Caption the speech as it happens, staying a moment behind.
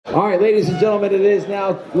All right, ladies and gentlemen, it is now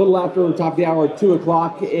a little after the top of the hour, 2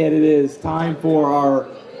 o'clock, and it is time for our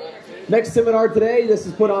next seminar today. This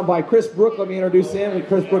is put on by Chris Brooke. Let me introduce him.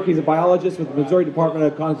 Chris Brooke, he's a biologist with the Missouri Department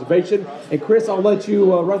of Conservation. And Chris, I'll let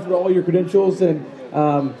you run through all your credentials, and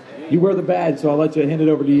you wear the badge, so I'll let you hand it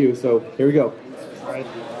over to you. So here we go. All right.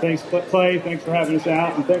 Thanks, Clay. Thanks for having us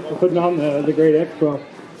out, and thanks for putting on the great expo.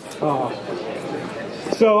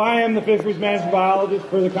 So I am the Fisheries Management Biologist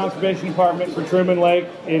for the Conservation Department for Truman Lake.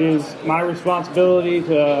 It is my responsibility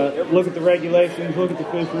to look at the regulations, look at the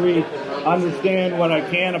fishery, understand what I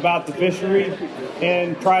can about the fishery,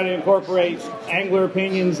 and try to incorporate angler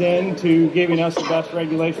opinions into giving us the best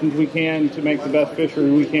regulations we can to make the best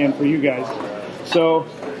fishery we can for you guys. So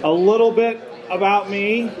a little bit about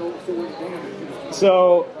me.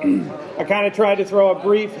 So I kind of tried to throw a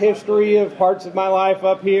brief history of parts of my life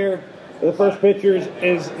up here. The first picture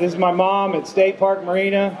is my mom at State Park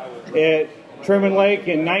Marina at Truman Lake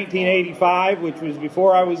in 1985, which was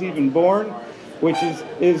before I was even born, which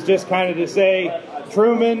is just kind of to say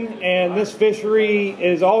Truman and this fishery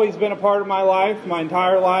has always been a part of my life, my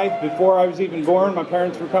entire life. Before I was even born, my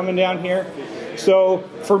parents were coming down here. So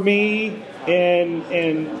for me, and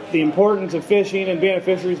the importance of fishing and being a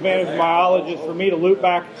fisheries management biologist, for me to loop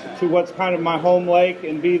back to what's kind of my home lake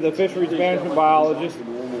and be the fisheries management biologist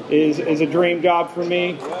is a dream job for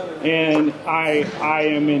me, and I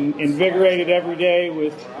am invigorated every day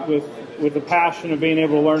with the passion of being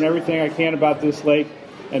able to learn everything I can about this lake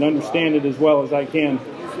and understand it as well as I can.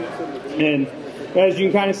 And as you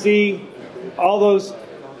can kind of see, all those,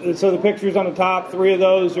 so the pictures on the top, 3 of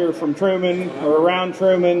those are from Truman or around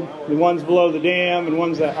Truman. The ones below the dam and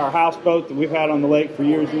ones that are houseboat that we've had on the lake for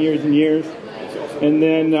years and years and years. And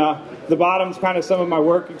then the bottom's kind of some of my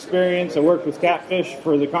work experience. I worked with catfish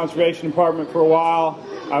for the Conservation Department for a while.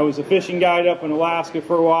 I was a fishing guide up in Alaska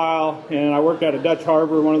for a while, and I worked out of Dutch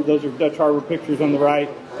Harbor. One of those are Dutch Harbor pictures on the right.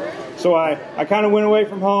 So I kind of went away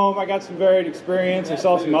from home. I got some varied experience. I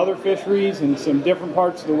saw some other fisheries in some different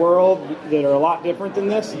parts of the world that are a lot different than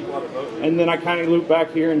this. And then I kind of looped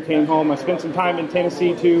back here and came home. I spent some time in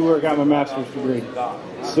Tennessee too, where I got my master's degree.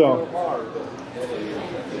 So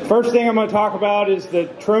first thing I'm going to talk about is the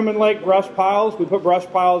Truman Lake brush piles. We put brush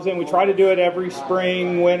piles in. We try to do it every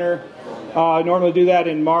spring, winter. I normally do that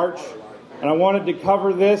in March. And I wanted to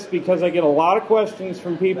cover this because I get a lot of questions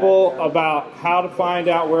from people about how to find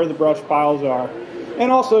out where the brush piles are.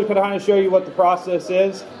 And also to kind of show you what the process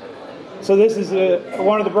is. So this is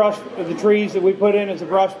one of the trees that we put in as a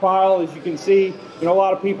brush pile. As you can see, a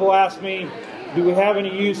lot of people ask me, do we have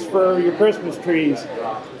any use for your Christmas trees?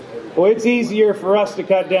 Well, it's easier for us to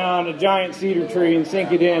cut down a giant cedar tree and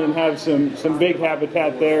sink it in and have some big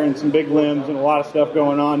habitat there and some big limbs and a lot of stuff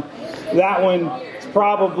going on. That one is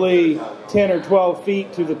probably 10 or 12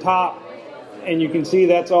 feet to the top, and you can see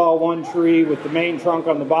that's all one tree with the main trunk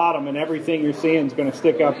on the bottom, and everything you're seeing is going to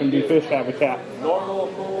stick up and do fish habitat.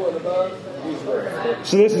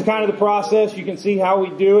 So this is kind of the process. You can see how we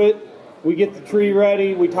do it. We get the tree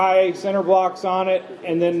ready, we tie center blocks on it,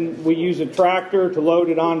 and then we use a tractor to load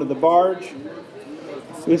it onto the barge.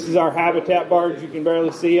 This is our habitat barge you can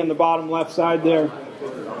barely see on the bottom left side there.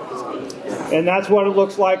 And that's what it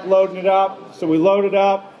looks like loading it up. So we load it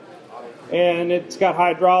up, and it's got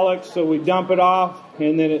hydraulics, so we dump it off,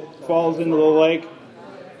 and then it falls into the lake.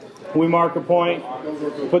 We mark a point,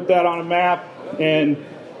 put that on a map, and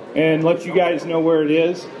let you guys know where it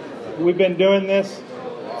is. We've been doing this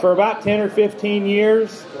for about 10 or 15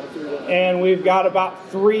 years, and we've got about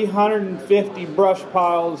 350 brush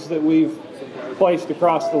piles that we've placed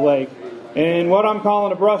across the lake. And what I'm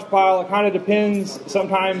calling a brush pile, it kind of depends.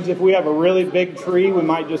 Sometimes if we have a really big tree, we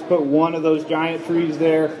might just put one of those giant trees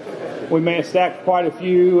there. We may have stacked quite a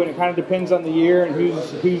few, and it kind of depends on the year and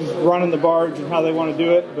who's running the barge and how they want to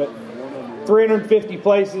do it. But 350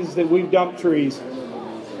 places that we've dumped trees.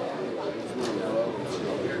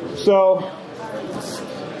 So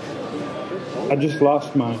I just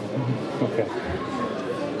lost mine. Okay.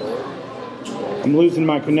 I'm losing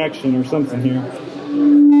my connection or something here.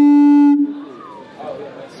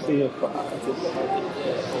 Let's see if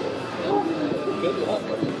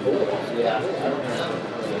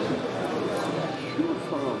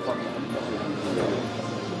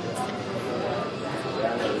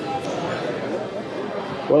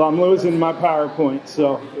well, I'm losing my PowerPoint,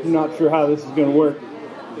 so I'm not sure how this is going to work.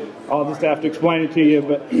 I'll just have to explain it to you,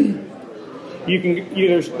 but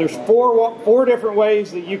there's four different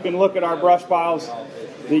ways that you can look at our brush piles,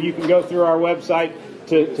 that you can go through our website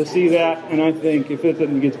to see that. And I think if it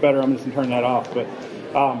gets better, I'm just going to turn that off. But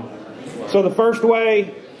so the first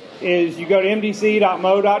way is you go to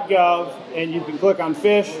mdc.mo.gov and you can click on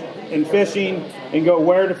fish, and fishing and go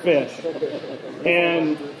where to fish.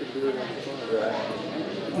 And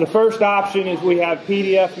the first option is we have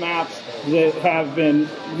PDF maps that have been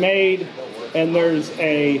made, and there's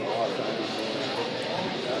a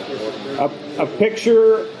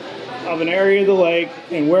picture of an area of the lake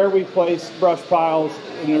and where we place brush piles,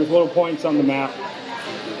 and there's little points on the map.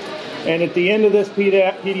 And at the end of this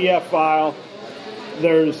PDF file,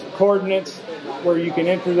 there's coordinates where you can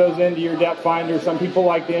enter those into your depth finder. Some people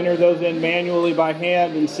like to enter those in manually by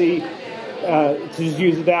hand and see, to just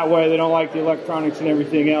use it that way. They don't like the electronics and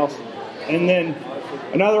everything else. And then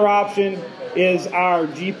another option is our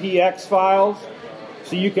GPX files.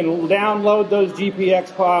 So you can download those GPX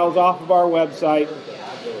files off of our website.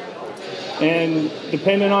 And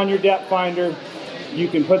depending on your depth finder, you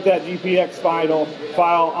can put that GPX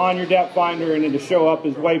file on your depth finder, and it'll show up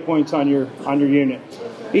as waypoints on your unit.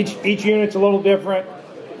 Each unit's a little different.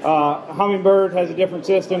 Humminbird has a different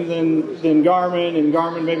system than Garmin, and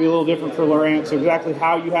Garmin may be a little different for Lowrance. So exactly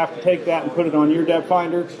how you have to take that and put it on your depth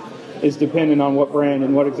finder is dependent on what brand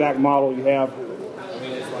and what exact model you have.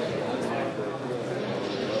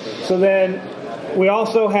 So then we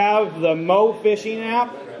also have the Mo Fishing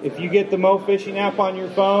app. If you get the Mo Fishing app on your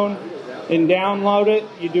phone and download it,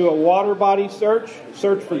 you do a water body search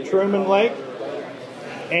for Truman Lake,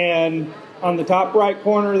 and on the top right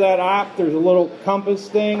corner of that app, there's a little compass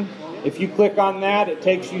thing. If you click on that, it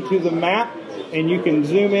takes you to the map, and you can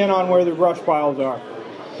zoom in on where the brush piles are.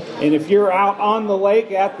 And if you're out on the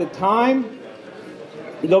lake at the time,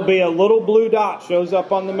 there'll be a little blue dot shows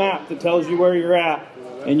up on the map that tells you where you're at,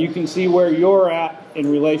 and you can see where you're at in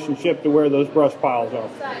relationship to where those brush piles are.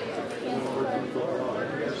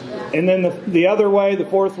 And then the other way, the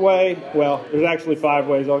fourth way, well, there's actually 5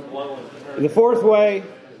 ways. The fourth way,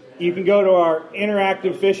 you can go to our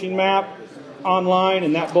interactive fishing map online,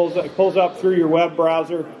 and that pulls up through your web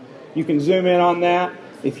browser. You can zoom in on that.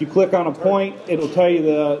 If you click on a point, it'll tell you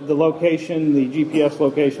the location, the GPS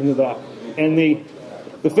location of that. And the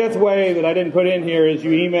fifth way that I didn't put in here is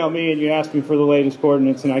you email me and you ask me for the latest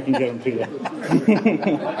coordinates, and I can get them to you.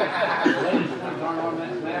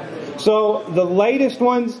 So the latest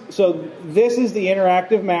ones, so this is the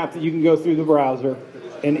interactive map that you can go through the browser,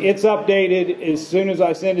 and it's updated as soon as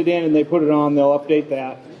I send it in and they put it on, they'll update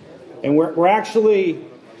that. And we're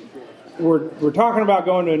talking about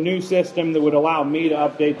going to a new system that would allow me to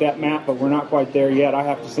update that map, but we're not quite there yet. I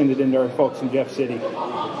have to send it in to our folks in Jeff City.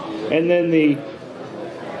 And then the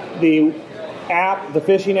app, the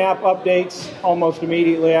fishing app, updates almost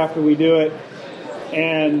immediately after we do it,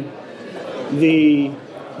 and the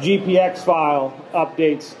GPX file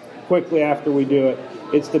updates quickly after we do it.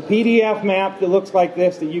 It's the PDF map that looks like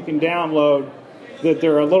this that you can download, that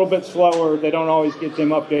they're a little bit slower. They don't always get them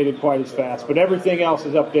updated quite as fast, but everything else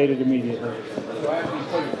is updated immediately.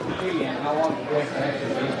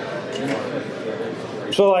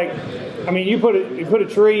 So like, I mean, you put a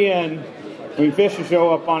tree in, I mean, fish will show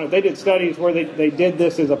up on it. They did studies where they did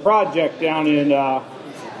this as a project down in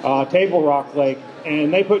Table Rock Lake,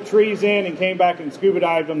 and they put trees in and came back and scuba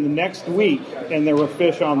dived them the next week, and there were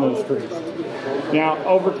fish on those trees. Now,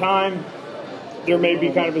 over time, there may be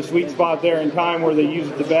kind of a sweet spot there in time where they use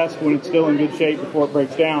it the best when it's still in good shape before it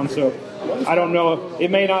breaks down. So I don't know.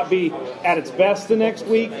 It may not be at its best the next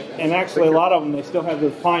week, and actually a lot of them, they still have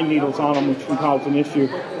those pine needles on them, which can cause an issue.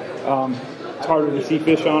 It's harder to see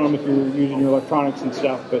fish on them if you're using your electronics and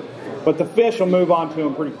stuff, but the fish will move on to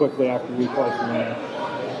them pretty quickly after we place them in there.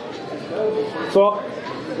 So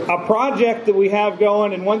a project that we have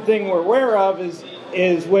going, and one thing we're aware of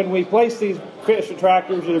is when we place these fish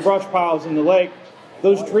attractors or the brush piles in the lake,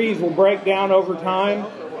 those trees will break down over time.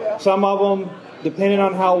 Some of them, depending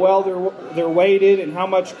on how well they're weighted and how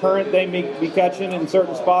much current they may be catching in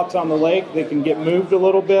certain spots on the lake, they can get moved a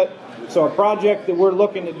little bit. So a project that we're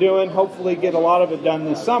looking at doing, hopefully get a lot of it done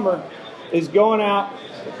this summer, is going out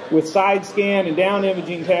with side scan and down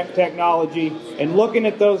imaging technology and looking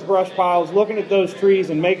at those brush piles, looking at those trees,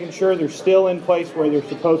 and making sure they're still in place where they're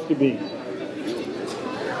supposed to be.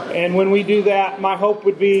 And when we do that, my hope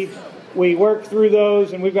would be we work through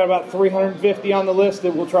those, and we've got about 350 on the list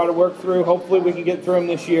that we'll try to work through. Hopefully we can get through them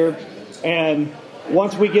this year. And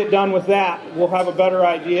once we get done with that, we'll have a better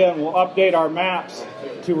idea, and we'll update our maps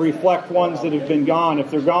to reflect ones that have been gone.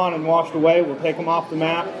 If they're gone and washed away, we'll take them off the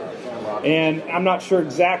map. And I'm not sure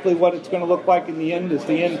exactly what it's going to look like in the end as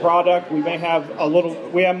the end product. We may have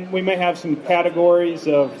we may have some categories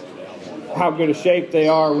of how good a shape they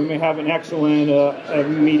are. We may have an excellent, a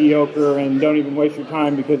mediocre, and don't even waste your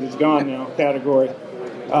time because it's gone now category,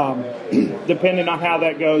 depending on how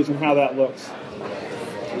that goes and how that looks.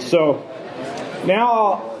 So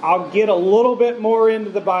Now I'll get a little bit more into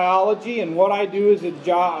the biology and what I do as a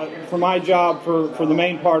job, for my job for the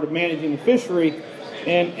main part of managing the fishery.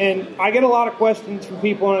 And I get a lot of questions from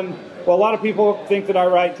people, and well, a lot of people think that I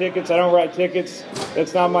write tickets. I don't write tickets.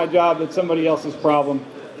 That's not my job. That's somebody else's problem.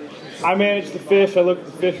 I manage the fish. I look at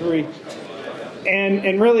the fishery.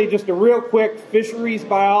 And really just a real quick fisheries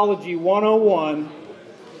biology 101,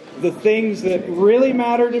 the things that really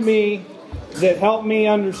matter to me that help me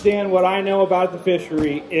understand what I know about the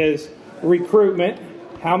fishery is recruitment.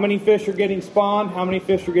 How many fish are getting spawned? How many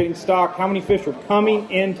fish are getting stocked? How many fish are coming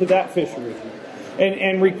into that fishery?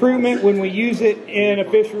 And recruitment, when we use it in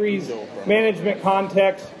a fisheries management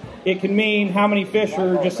context, it can mean how many fish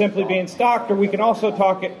are just simply being stocked, or we can also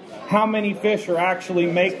talk at how many fish are actually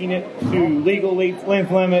making it to legal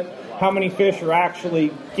length limit, how many fish are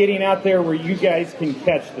actually getting out there where you guys can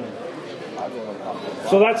catch them.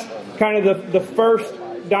 So that's kind of the first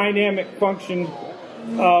dynamic function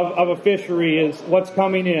of a fishery, is what's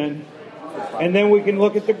coming in. And then we can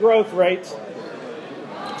look at the growth rates.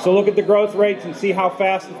 So look at the growth rates and see how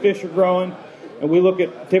fast the fish are growing. And we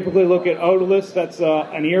typically look at otoliths. That's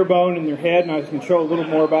an ear bone in their head, and I can show a little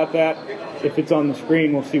more about that. If it's on the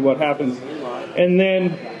screen, we'll see what happens. And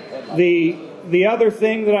then the other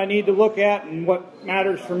thing that I need to look at, and what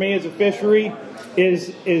matters for me as a fishery,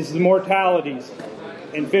 is the mortalities.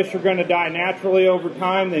 And fish are going to die naturally over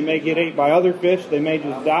time. They may get ate by other fish. They may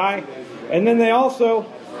just die. And then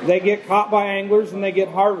they get caught by anglers and they get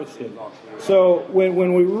harvested. So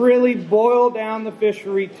when we really boil down the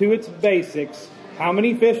fishery to its basics, how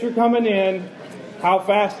many fish are coming in, how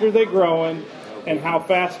fast are they growing, and how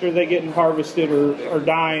fast are they getting harvested or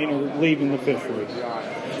dying or leaving the fishery.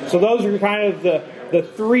 So those are kind of the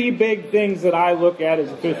three big things that I look at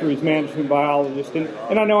as a fisheries management biologist.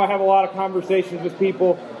 And I know I have a lot of conversations with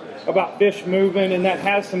people about fish moving, and that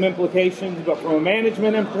has some implications, but from a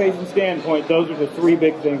management implication standpoint, those are the three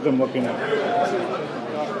big things I'm looking at.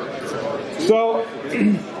 So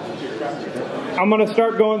I'm going to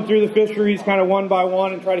start going through the fisheries kind of one by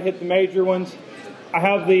one and try to hit the major ones. I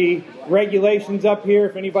have the regulations up here.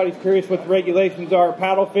 If anybody's curious what the regulations are,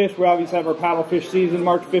 paddlefish, we obviously have our paddlefish season,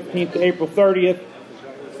 March 15th to April 30th.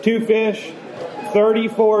 2 fish,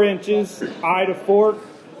 34 inches, eye to fork.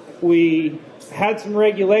 We had some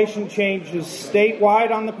regulation changes statewide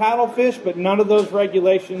on the paddlefish, but none of those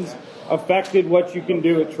regulations affected what you can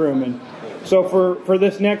do at Truman. So for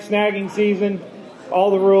this next snagging season, all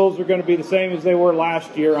the rules are going to be the same as they were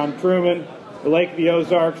last year on Truman, the Lake of the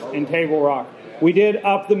Ozarks, and Table Rock. We did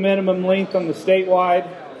up the minimum length on the statewide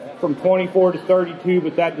from 24 to 32,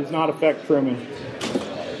 but that does not affect Truman.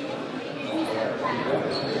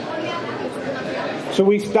 So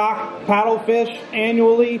we stock paddlefish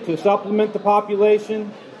annually to supplement the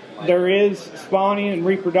population. There is spawning and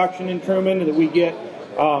reproduction in Truman that we get.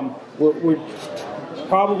 We're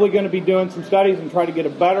probably going to be doing some studies and try to get a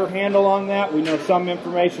better handle on that. We know some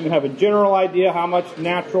information, have a general idea how much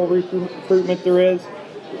natural recruitment there is,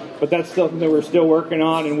 but that's still something that we're still working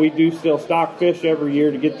on, and we do still stock fish every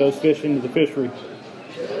year to get those fish into the fishery.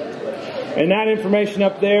 And that information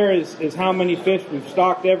up there is how many fish we've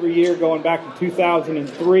stocked every year going back to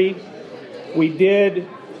 2003. We did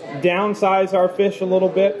downsize our fish a little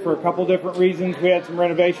bit for a couple different reasons. We had some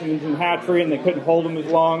renovations in the hatchery and they couldn't hold them as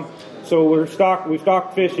long. So we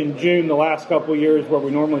stocked fish in June the last couple of years, where we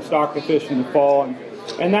normally stock the fish in the fall.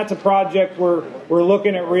 And that's a project we're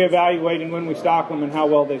looking at reevaluating when we stock them and how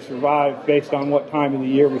well they survive based on what time of the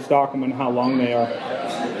year we stock them and how long they are.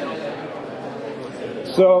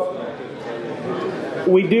 So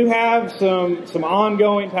we do have some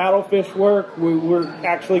ongoing paddlefish work. We're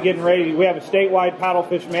actually getting ready. We have a statewide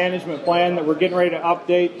paddlefish management plan that we're getting ready to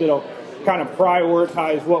update that'll kind of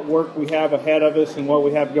prioritize what work we have ahead of us and what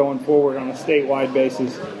we have going forward on a statewide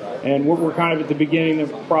basis. And we're kind of at the beginning of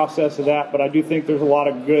the process of that, but I do think there's a lot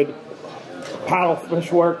of good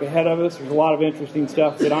paddlefish work ahead of us. There's a lot of interesting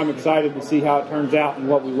stuff that I'm excited to see how it turns out and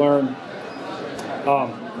what we learn.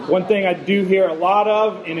 One thing I do hear a lot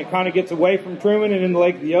of, and it kind of gets away from Truman and in the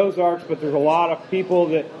Lake of the Ozarks, but there's a lot of people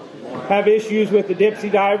that have issues with the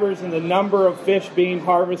dipsy divers and the number of fish being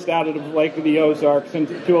harvested out of the Lake of the Ozarks, and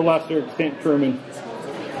to a lesser extent Truman.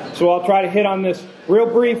 So I'll try to hit on this real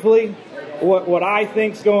briefly. What I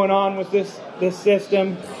think's going on with this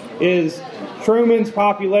system is Truman's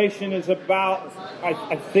population is about,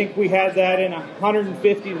 I think we had that in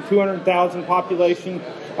 150 to 200,000 population,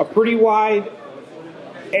 a pretty wide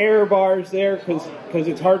error bars there because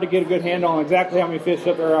it's hard to get a good handle on exactly how many fish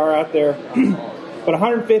there are out there. But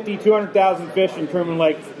 150, 200,000 fish in Truman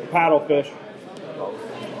Lake paddlefish.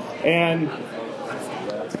 And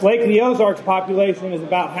Lake of the Ozarks population is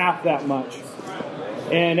about half that much.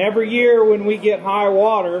 And every year when we get high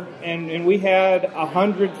water, and we had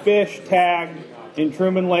 100 fish tagged in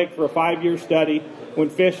Truman Lake for a 5-year study. When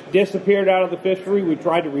fish disappeared out of the fishery, we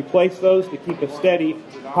tried to replace those to keep a steady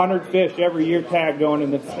 100 fish every year tagged going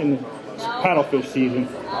in the paddlefish season.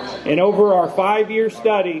 And over our 5-year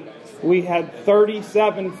study, we had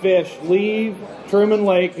 37 fish leave Truman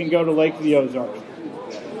Lake and go to Lake of the Ozarks,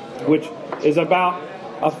 which is about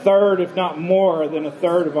a third, if not more than a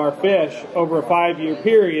third of our fish over a 5-year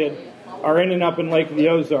period are ending up in Lake of the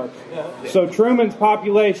Ozarks. So Truman's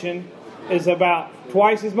population is about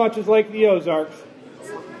twice as much as Lake of the Ozarks,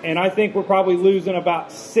 and I think we're probably losing about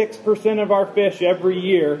 6% of our fish every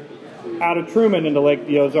year out of Truman into Lake of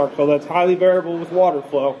the Ozarks, so that's highly variable with water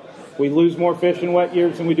flow. We lose more fish in wet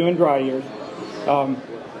years than we do in dry years.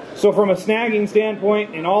 So from a snagging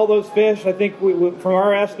standpoint, in all those fish, I think from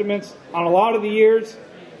our estimates, on a lot of the years,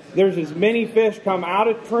 there's as many fish come out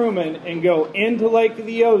of Truman and go into Lake of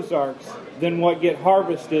the Ozarks than what get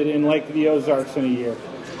harvested in Lake of the Ozarks in a year.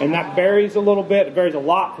 And that varies a little bit. It varies a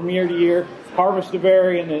lot from year to year. Harvest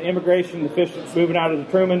vary, and the immigration, the fish that's moving out of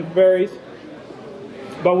the Truman varies.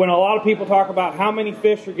 But when a lot of people talk about how many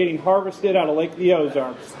fish are getting harvested out of Lake of the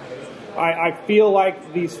Ozarks, I feel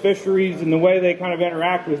like these fisheries and the way they kind of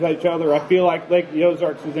interact with each other, I feel like Lake of the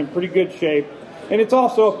Ozarks is in pretty good shape. And it's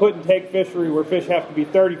also a put-and-take fishery where fish have to be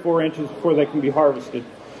 34 inches before they can be harvested.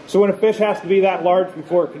 So when a fish has to be that large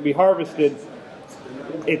before it can be harvested,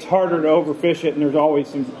 it's harder to overfish it, and there's always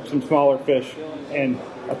some smaller fish. And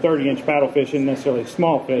a 30-inch paddlefish isn't necessarily a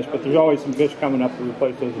small fish, but there's always some fish coming up to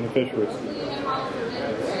replace those in the fishery.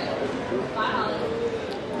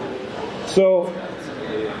 So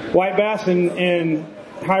white bass and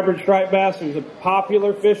hybrid striped bass is a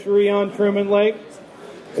popular fishery on Truman Lake.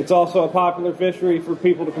 It's also a popular fishery for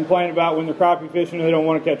people to complain about when they're crappie fishing and they don't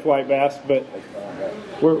want to catch white bass, but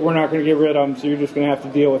we're not going to get rid of them, so you're just going to have to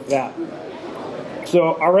deal with that.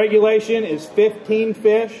 So our regulation is 15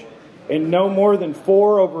 fish and no more than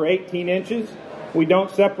 4 over 18 inches. We don't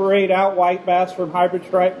separate out white bass from hybrid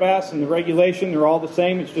striped bass. In the regulation, they're all the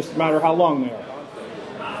same. It's just a matter of how long they are.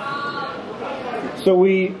 So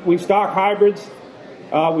we stock hybrids.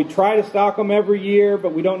 We try to stock them every year,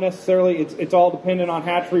 but we don't necessarily. It's all dependent on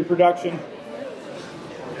hatchery production.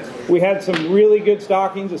 We had some really good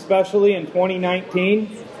stockings, especially in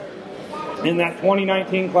 2019. And that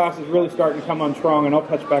 2019 class is really starting to come on strong, and I'll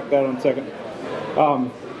touch back that in a second.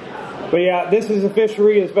 But yeah, this is a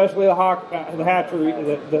fishery, especially the hatchery,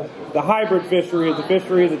 the hybrid fishery is a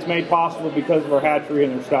fishery that's made possible because of our hatchery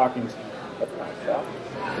and their stockings.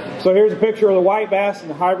 So here's a picture of the white bass and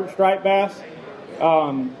the hybrid striped bass.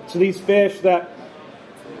 So these fish, that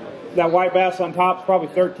white bass on top is probably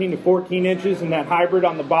 13 to 14 inches, and that hybrid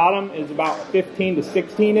on the bottom is about 15 to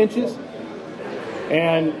 16 inches.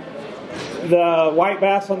 And the white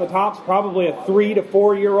bass on the top is probably a 3 to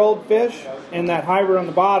 4 year old fish, and that hybrid on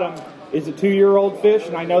the bottom is a 2-year-old fish,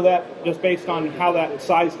 and I know that just based on how that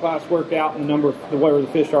size class worked out and the number of where the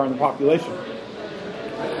fish are in the population.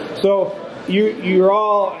 So you're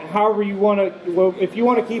all, however you want to, well, if you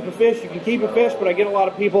want to keep a fish, you can keep a fish, but I get a lot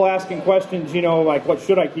of people asking questions, you know, like what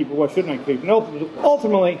should I keep or what shouldn't I keep? And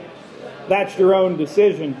ultimately, that's your own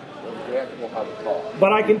decision.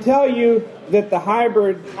 But I can tell you that the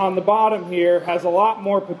hybrid on the bottom here has a lot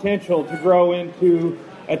more potential to grow into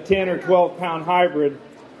a 10 or 12 pound hybrid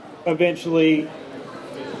eventually.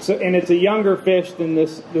 So, and it's a younger fish than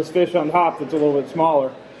this fish on top that's a little bit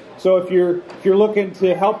smaller. So if you're looking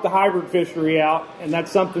to help the hybrid fishery out, and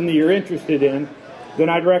that's something that you're interested in, then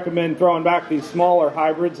I'd recommend throwing back these smaller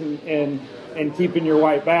hybrids and keeping your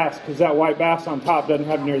white bass, because that white bass on top doesn't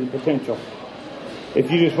have near the potential.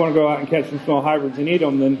 If you just want to go out and catch some small hybrids and eat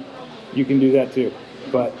them, then you can do that too.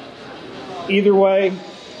 But either way,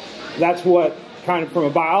 that's what kind of from a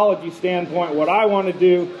biology standpoint, what I want to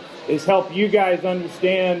do is help you guys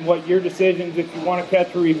understand what your decisions, if you want to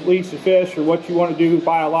catch or release a fish or what you want to do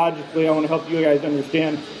biologically. I want to help you guys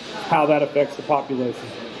understand how that affects the population.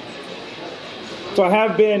 So I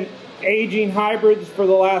have been aging hybrids for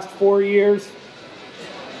the last 4 years.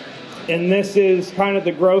 And this is kind of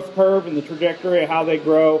the growth curve and the trajectory of how they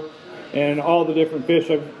grow and all the different fish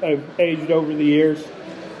I've aged over the years.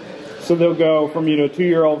 So they'll go from,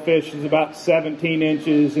 2-year-old fish is about 17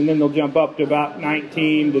 inches, and then they'll jump up to about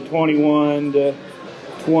 19 to 21 to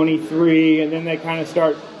 23, and then they kind of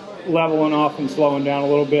start leveling off and slowing down a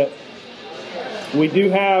little bit. We do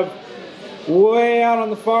have way out on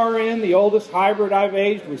the far end, the oldest hybrid I've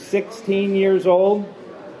aged was 16 years old.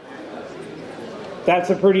 That's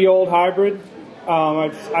a pretty old hybrid.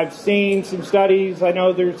 I've seen some studies. I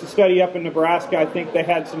know there's a study up in Nebraska. I think they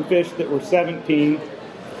had some fish that were 17.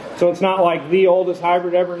 So it's not like the oldest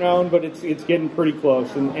hybrid ever known, but it's getting pretty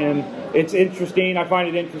close. And it's interesting. I find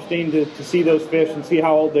it interesting to see those fish and see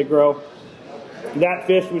how old they grow. That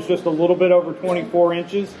fish was just a little bit over 24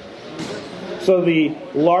 inches. So the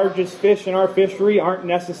largest fish in our fishery aren't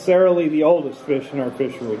necessarily the oldest fish in our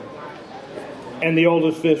fishery. And the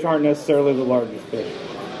oldest fish aren't necessarily the largest fish.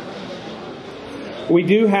 We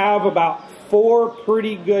do have about 4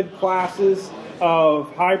 pretty good classes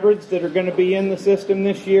of hybrids that are going to be in the system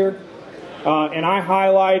this year. And I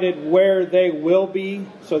highlighted where they will be,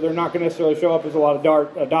 so they're not going to necessarily show up as a lot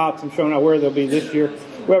of dots. I'm showing out where they'll be this year.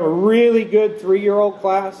 We have a really good 3-year-old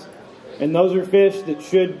class, and those are fish that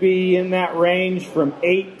should be in that range from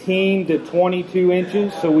 18 to 22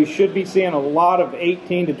 inches. So we should be seeing a lot of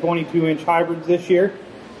 18 to 22 inch hybrids this year.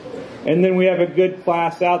 And then we have a good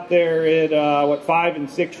class out there at 5 and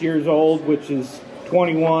 6 years old, which is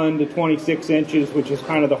 21 to 26 inches, which is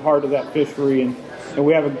kind of the heart of that fishery. And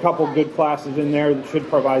we have a couple good classes in there that should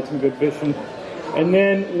provide some good fishing. And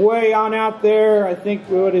then way on out there, I think,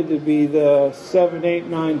 what did it be, the 7, 8,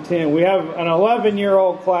 9, 10. We have an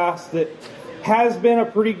 11-year-old class that has been a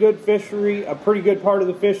pretty good fishery, a pretty good part of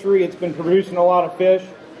the fishery. It's been producing a lot of fish.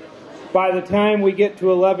 By the time we get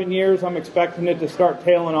to 11 years, I'm expecting it to start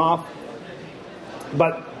tailing off.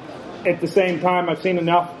 But at the same time, I've seen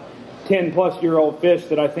enough 10-plus-year-old fish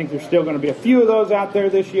that I think there's still going to be a few of those out there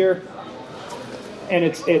this year. And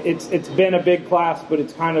it's been a big class, but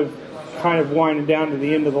it's kind of winding down to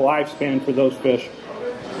the end of the lifespan for those fish.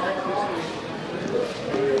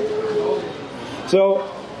 So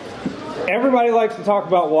everybody likes to talk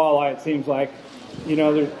about walleye, it seems like. You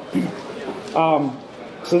know,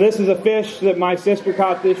 so this is a fish that my sister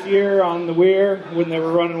caught this year on the weir when they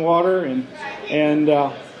were running water, and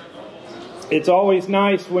it's always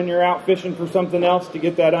nice when you're out fishing for something else to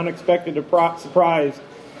get that unexpected surprise.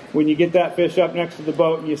 When you get that fish up next to the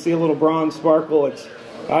boat and you see a little bronze sparkle,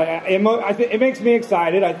 it makes me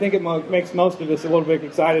excited. I think it makes most of us a little bit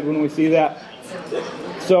excited when we see that.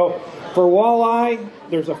 So for walleye,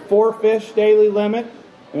 there's a 4-fish daily limit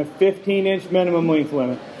and a 15-inch minimum length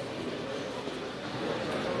limit.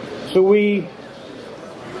 So we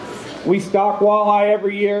stock walleye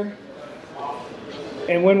every year,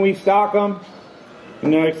 and when we stock them,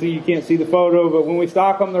 and actually you can't see the photo, but when we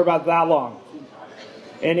stock them, they're about that long,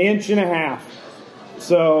 1.5 inches.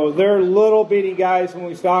 So they're little bitty guys when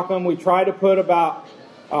we stock them. We try to put about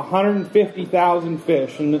 150,000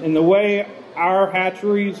 fish. And the way our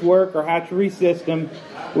hatcheries work, our hatchery system,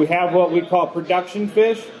 we have what we call production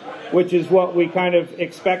fish, which is what we kind of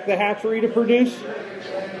expect the hatchery to produce.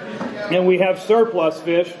 And we have surplus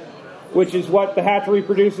fish, which is what the hatchery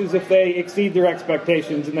produces if they exceed their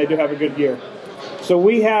expectations and they do have a good year. So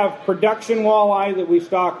we have production walleye that we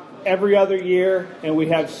stock every other year, and we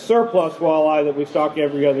have surplus walleye that we stock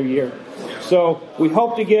every other year. So we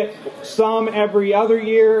hope to get some every other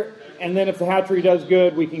year, and then if the hatchery does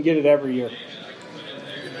good, we can get it every year.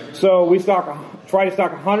 So we try to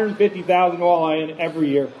stock 150,000 walleye in every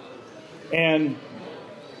year. And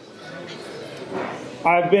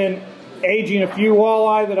I've been aging a few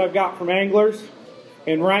walleye that I've got from anglers,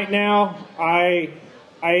 and right now I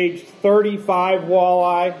aged 35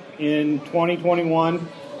 walleye in 2021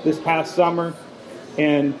 this past summer,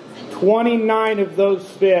 and 29 of those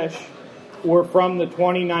fish were from the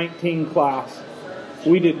 2019 class.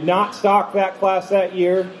 We did not stock that class that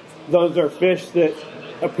year. Those are fish that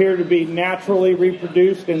appear to be naturally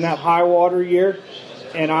reproduced in that high water year,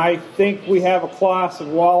 and I think we have a class of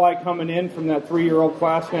walleye coming in from that 3-year-old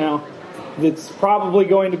class now that's probably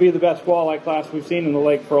going to be the best walleye class we've seen in the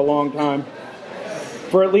lake for a long time.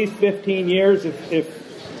 For at least 15 years,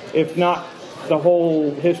 if not the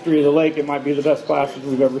whole history of the lake, it might be the best classes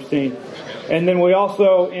we've ever seen. And then we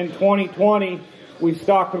also, in 2020, we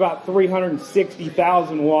stocked about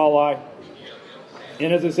 360,000 walleye.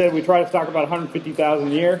 And as I said, we try to stock about 150,000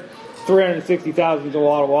 a year. 360,000 is a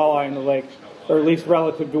lot of walleye in the lake, or at least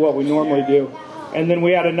relative to what we normally do. And then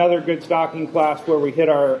we had another good stocking class where we hit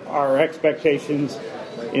our expectations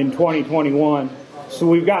in 2021. So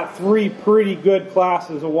we've got 3 pretty good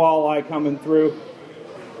classes of walleye coming through.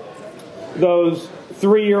 Those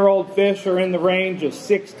 3-year-old fish are in the range of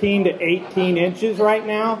 16 to 18 inches right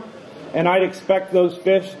now. And I'd expect those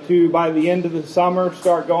fish to, by the end of the summer,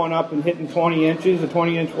 start going up and hitting 20 inches. A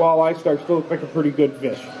 20-inch walleye starts to look like a pretty good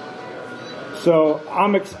fish. So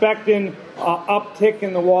I'm expecting an uptick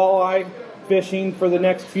in the walleye fishing for the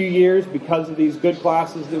next few years because of these good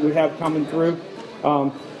classes that we have coming through.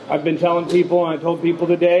 I've been telling people, and I told people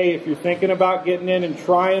today, if you're thinking about getting in and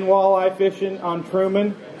trying walleye fishing on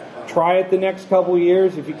Truman, try it the next couple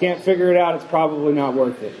years. If you can't figure it out, it's probably not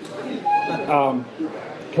worth it.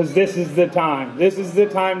 because this is the time. This is the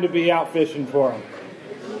time to be out fishing for them.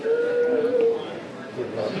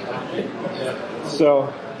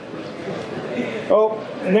 So, oh,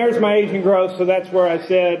 and there's my Asian growth. So that's where I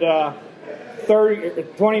said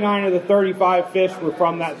 29 of the 35 fish were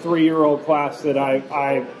from that 3-year-old class that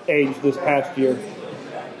I aged this past year.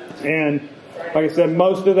 And like I said,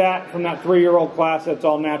 most of that from that 3-year-old class, that's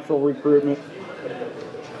all natural recruitment.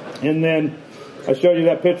 And then I showed you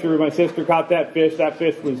that picture. My sister caught that fish. That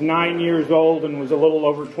fish was 9 years old and was a little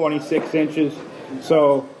over 26 inches.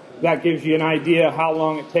 So that gives you an idea how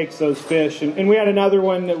long it takes those fish. And we had another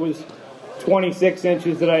one that was 26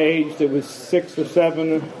 inches that I aged. It was 6 or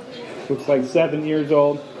 7, looks like 7 years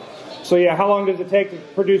old. So yeah, how long does it take to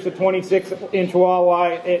produce a 26-inch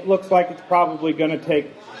walleye? It looks like it's probably going to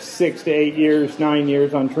take 6 to 8 years, 9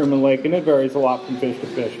 years on Truman Lake, and it varies a lot from fish to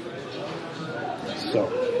fish. So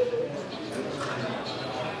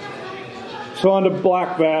on to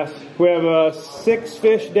black bass. We have a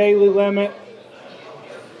 6-fish daily limit,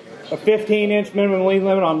 a 15-inch minimum lead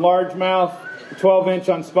limit on largemouth, a 12-inch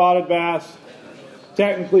on spotted bass,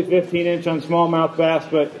 technically 15-inch on smallmouth bass,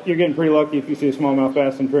 but you're getting pretty lucky if you see a smallmouth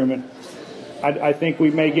bass in Truman. I think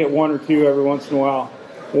we may get 1 or 2 every once in a while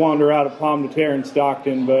wander out of Palm de Terre in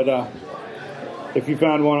Stockton, but if you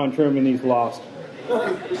found one on Truman, he's lost.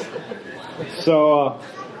 So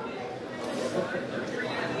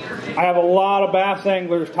I have a lot of bass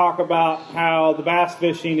anglers talk about how the bass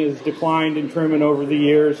fishing has declined in Truman over the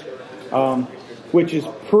years, which is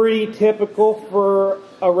pretty typical for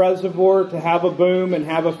a reservoir to have a boom and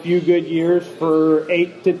have a few good years. For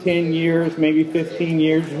 8 to 10 years, maybe 15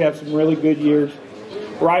 years, you have some really good years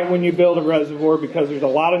right when you build a reservoir, because there's a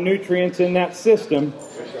lot of nutrients in that system,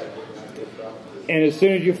 and as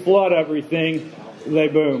soon as you flood everything, they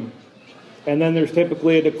boom. And then there's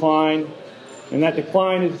typically a decline, and that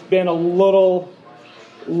decline has been a little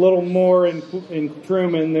more in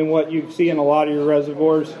Truman than what you see in a lot of your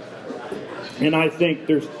reservoirs. And I think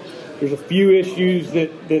there's a few issues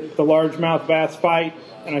that the largemouth bass fight,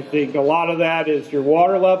 and I think a lot of that is your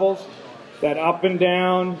water levels, that up and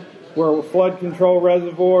down. We're a flood control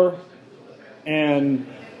reservoir, and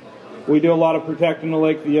we do a lot of protecting the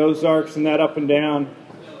Lake, the Ozarks, and that up and down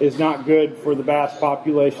is not good for the bass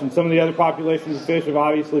population. Some of the other populations of fish have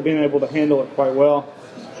obviously been able to handle it quite well.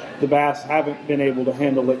 The bass haven't been able to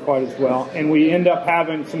handle it quite as well. And we end up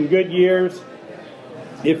having some good years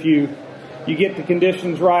if you get the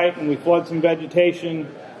conditions right and we flood some vegetation.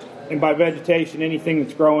 And by vegetation, anything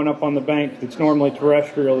that's growing up on the bank that's normally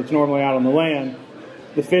terrestrial, that's normally out on the land,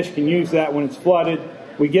 the fish can use that when it's flooded.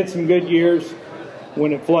 We get some good years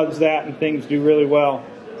when it floods that and things do really well.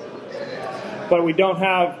 But we don't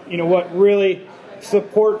have, what really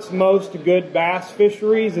supports most good bass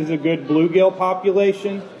fisheries is a good bluegill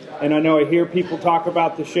population. And I know I hear people talk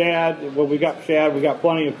about the shad. Well, we got shad, we got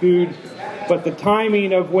plenty of food. But the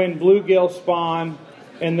timing of when bluegill spawn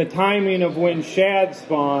and the timing of when shad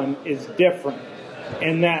spawn is different.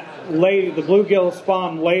 And that the bluegill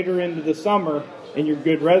spawn later into the summer in your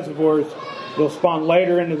good reservoirs. They'll spawn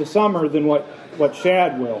later into the summer than what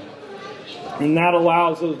shad will. And that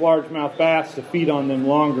allows those largemouth bass to feed on them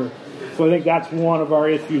longer. So I think that's one of our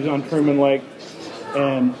issues on Truman Lake.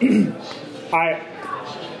 And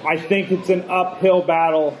I think it's an uphill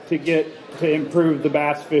battle to improve the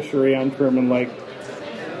bass fishery on Truman Lake.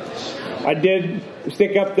 I did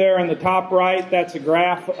stick up there in the top right, that's a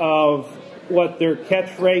graph of what their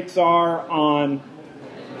catch rates are on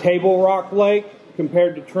Table Rock Lake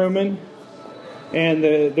compared to Truman. And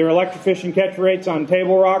their electrofishing catch rates on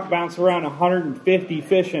Table Rock bounce around 150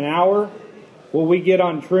 fish an hour. What we get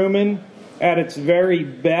on Truman at its very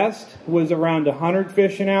best was around 100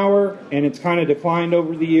 fish an hour, and it's kind of declined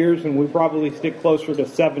over the years, and we probably stick closer to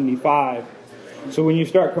 75. So when you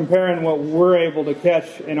start comparing what we're able to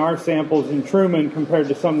catch in our samples in Truman compared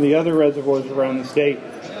to some of the other reservoirs around the state,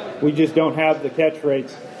 we just don't have the catch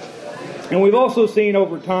rates. And we've also seen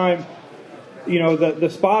over time, the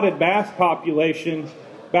spotted bass population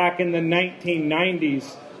back in the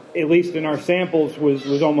 1990s, at least in our samples,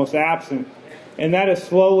 was almost absent. And that has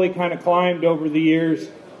slowly kind of climbed over the years,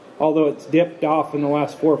 although it's dipped off in the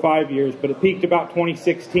last 4 or 5 years. But it peaked about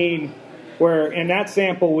 2016, where in that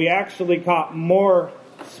sample we actually caught more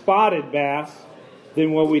spotted bass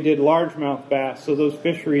than what we did largemouth bass. So those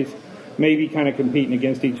fisheries may be kind of competing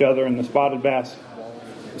against each other, and the spotted bass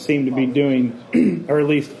seem to be doing, or at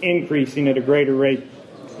least increasing at a greater rate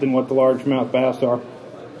than what the largemouth bass are.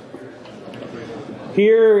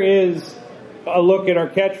 Here is a look at our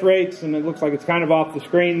catch rates, and it looks like it's kind of off the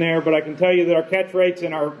screen there, but I can tell you that our catch rates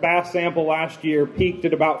in our bass sample last year peaked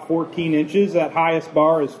at about 14 inches. That highest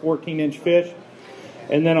bar is 14-inch fish.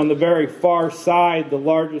 And then on the very far side, the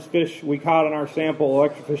largest fish we caught in our sample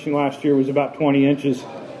electrofishing last year was about 20 inches.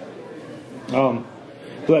 So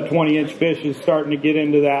that 20-inch fish is starting to get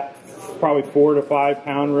into that probably 4 to 5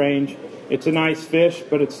 pound range. It's a nice fish,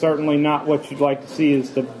 but it's certainly not what you'd like to see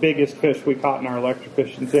as the biggest fish we caught in our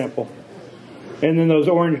electrofishing sample. And then those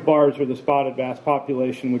orange bars are the spotted bass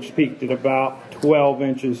population, which peaked at about 12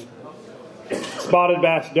 inches. Spotted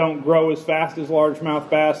bass don't grow as fast as largemouth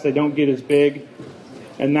bass. They don't get as big.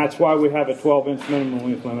 And that's why we have a 12-inch minimum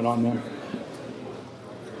length limit on them.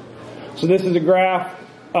 So this is a graph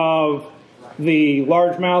of the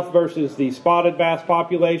largemouth versus the spotted bass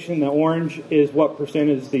population. The orange is what percent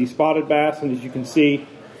is the spotted bass, and as you can see,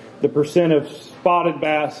 the percent of spotted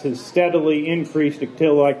bass has steadily increased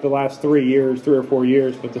until like the last 3 or 4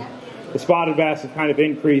 years, but the spotted bass have kind of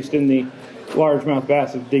increased and the largemouth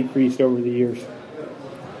bass have decreased over the years.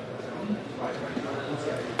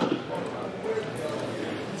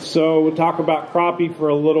 So we'll talk about crappie for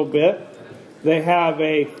a little bit. They have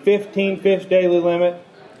a 15 fish daily limit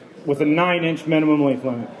with a 9-inch minimum length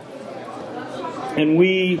limit. And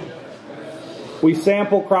we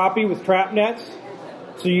sample crappie with trap nets.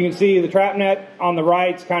 So you can see the trap net on the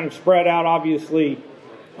right's kind of spread out obviously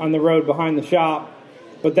on the road behind the shop.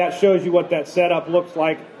 But that shows you what that setup looks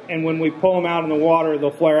like. And when we pull them out in the water,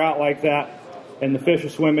 they'll flare out like that. And the fish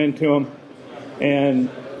will swim into them.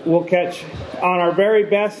 And we'll catch, on our very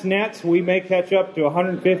best nets, we may catch up to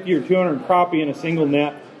 150 or 200 crappie in a single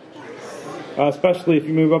net. Especially if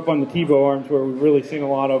you move up on the T-bow arms where we really sing a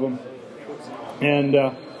lot of them. And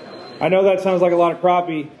I know that sounds like a lot of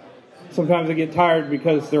crappie. Sometimes I get tired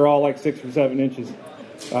because they're all like 6 or 7 inches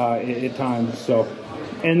at times. So,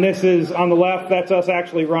 and this is on the left, that's us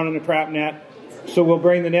actually running a trap net. So we'll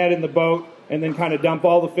bring the net in the boat and then kind of dump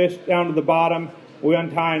all the fish down to the bottom. We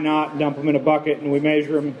untie a knot, dump them in a bucket, and we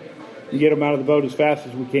measure them and get them out of the boat as fast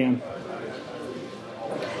as we can.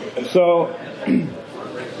 So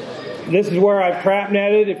this is where I've trap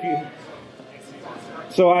netted.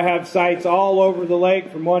 So I have sites all over the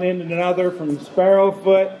lake from one end to another, from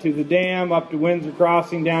Sparrowfoot to the dam, up to Windsor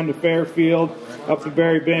Crossing, down to Fairfield, up to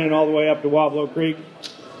Berry Bend, and all the way up to Wablo Creek.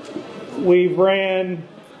 We've ran,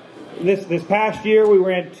 this past year, we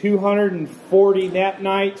ran 240 net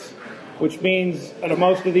nights, which means at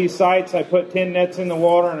most of these sites, I put 10 nets in the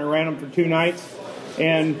water and I ran them for 2 nights.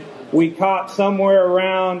 And we caught somewhere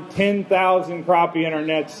around 10,000 crappie in our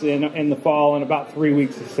nets in the fall in about 3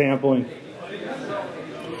 weeks of sampling,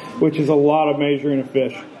 which is a lot of measuring a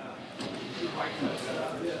fish.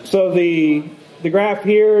 So the graph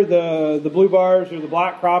here, the blue bars are the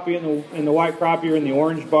black crappie and the white crappie are in the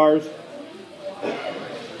orange bars.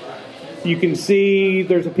 You can see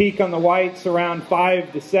there's a peak on the whites around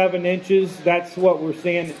 5 to 7 inches. That's what we're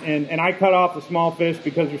seeing. And I cut off the small fish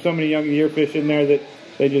because there's so many young year fish in there that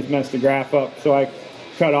they just messed the graph up. So I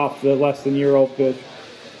cut off the less than year old fish.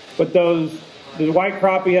 But the white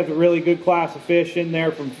crappie has a really good class of fish in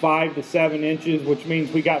there from 5 to 7 inches, which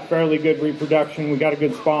means we got fairly good reproduction. We got a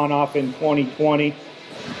good spawn off in 2020.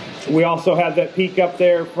 We also have that peak up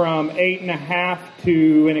there from 8.5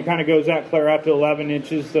 to, and it kind of goes out clear out to 11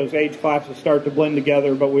 inches. Those age classes start to blend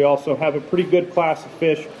together, but we also have a pretty good class of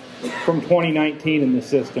fish from 2019 in the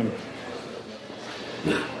system.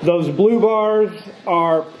 Those blue bars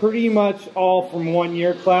are pretty much all from 1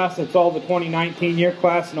 year class. It's all the 2019 year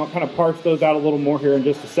class, and I'll kind of parse those out a little more here in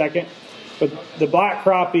just a second. But the black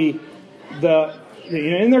crappie,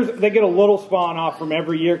 they get a little spawn off from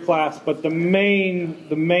every year class, but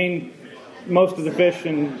most of the fish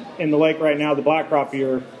in the lake right now, the black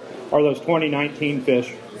crappie, are those 2019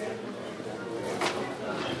 fish.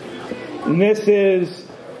 And this is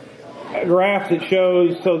a graph that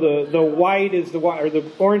shows, so the white is the white, or the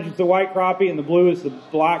orange is the white crappie and the blue is the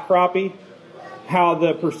black crappie, how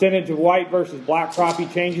the percentage of white versus black crappie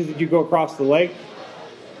changes as you go across the lake.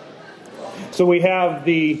 So we have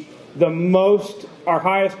our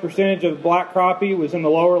highest percentage of black crappie was in the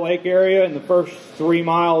lower lake area in the first 3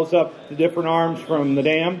 miles up the different arms from the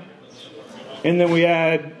dam. And then we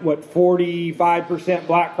had, 45%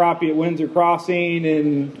 black crappie at Windsor Crossing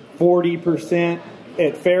and 40%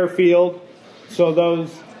 at Fairfield. So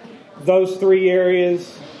those 3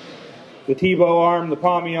 areas, the T-bow arm, the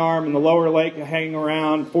Pommy arm, and the lower lake hang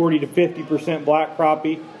around 40 to 50% black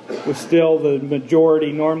crappie, with still the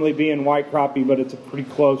majority normally being white crappie, but it's a pretty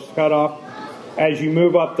close cutoff. As you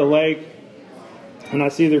move up the lake, and I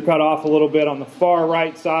see they're cut off a little bit on the far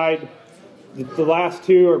right side, the last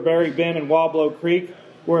 2 are Berry Bend and Wablo Creek,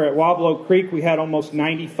 where at Wablo Creek we had almost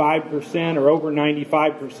 95% or over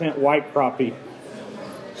 95% white crappie.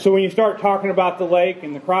 So when you start talking about the lake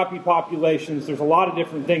and the crappie populations, there's a lot of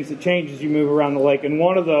different things that change as you move around the lake. And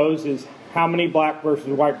one of those is how many black versus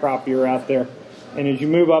white crappie are out there. And as you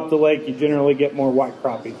move up the lake, you generally get more white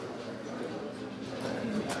crappie.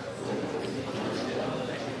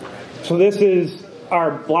 So this is our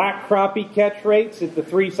black crappie catch rates at the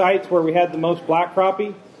 3 sites where we had the most black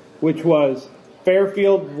crappie, which was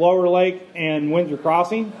Fairfield, Lower Lake, and Windsor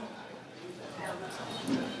Crossing.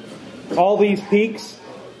 All these peaks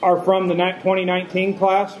are from the 2019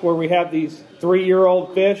 class where we have these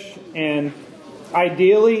 3-year-old fish, and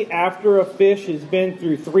ideally after a fish has been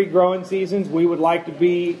through 3 growing seasons, we would like to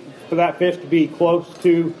be, for that fish to be close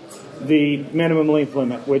to the minimum length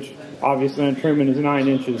limit, which obviously on Truman is 9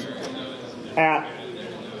 inches. At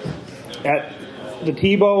the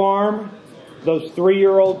Tebow arm, those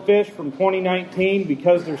 3-year-old fish from 2019,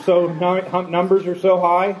 because they're so hump numbers are so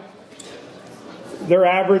high, they're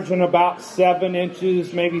averaging about 7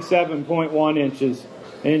 inches, maybe 7.1 inches.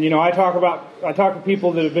 And you know, I talk to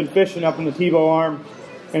people that have been fishing up in the Tebow arm,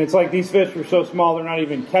 and it's like these fish are so small they're not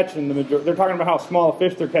even catching the majority. They're talking about how small a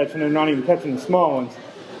fish they're catching, they're not even catching the small ones.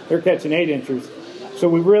 They're catching 8 inches. So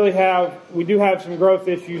we do have some growth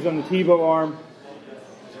issues on the Tebow arm,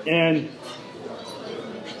 and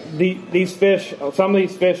these fish, some of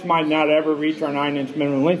these fish might not ever reach our 9-inch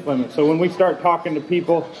minimum length limit. So when we start talking to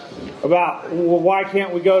people about, well, why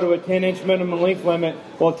can't we go to a 10-inch minimum length limit?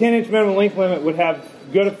 Well, a 10-inch minimum length limit would have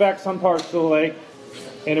good effects on parts of the lake,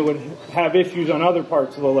 and it would have issues on other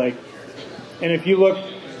parts of the lake. And if you look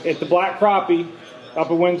at the black crappie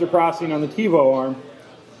up at Windsor Crossing on the Tebow arm,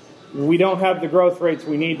 we don't have the growth rates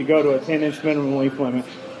we need to go to a 10-inch minimum length limit,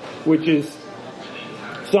 which is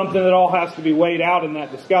something that all has to be weighed out in that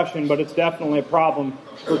discussion, but it's definitely a problem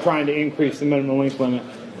for trying to increase the minimum length limit.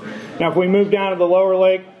 Now, if we move down to the lower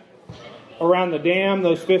lake, around the dam,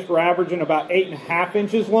 those fish were averaging about 8.5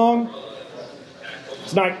 inches long.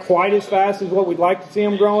 It's not quite as fast as what we'd like to see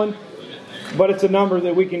them growing, but it's a number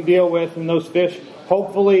that we can deal with, and those fish,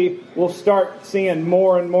 hopefully, we'll start seeing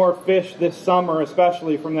more and more fish this summer,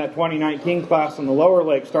 especially from that 2019 class on the lower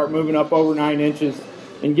lake, start moving up over 9 inches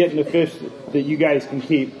and getting the fish that you guys can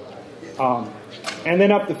keep. And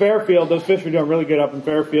then up to Fairfield, those fish are doing really good up in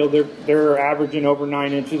Fairfield. They're averaging over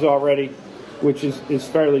 9 inches already, which is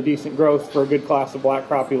fairly decent growth for a good class of black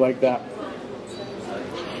crappie like that.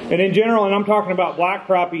 And in general, and I'm talking about black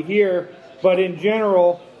crappie here, but in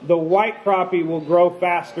general, the white crappie will grow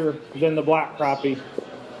faster than the black crappie.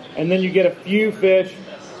 And then you get a few fish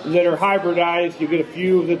that are hybridized. You get a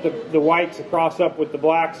few that the whites cross up with the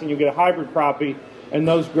blacks, and you get a hybrid crappie, and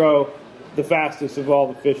those grow the fastest of all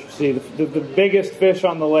the fish you see. The biggest fish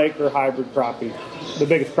on the lake are hybrid crappie, the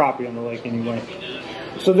biggest crappie on the lake anyway.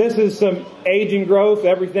 So this is some age and growth,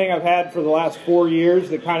 everything I've had for the last 4 years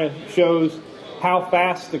that kind of shows how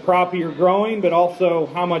fast the crappie are growing, but also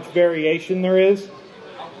how much variation there is.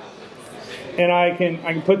 And I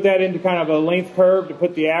can put that into kind of a length curve to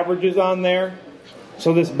put the averages on there.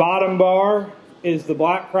 So this bottom bar is the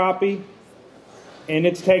black crappie, and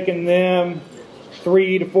it's taken them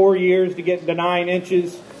 3 to 4 years to get to 9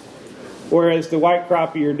 inches, whereas the white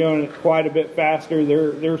crappie are doing it quite a bit faster.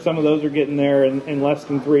 Some of those are getting there in less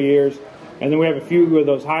than 3 years. And then we have a few of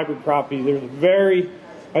those hybrid crappies. There's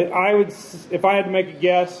if I had to make a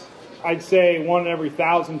guess, I'd say 1 in every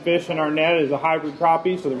 1,000 fish in our net is a hybrid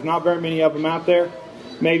crappie, so there's not very many of them out there.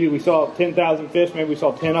 Maybe we saw 10,000 fish, maybe we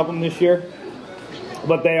saw 10 of them this year.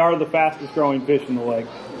 But they are the fastest growing fish in the lake.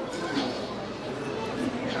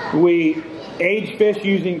 We age fish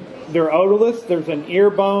using their otoliths. There's an ear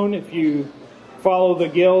bone. If you follow the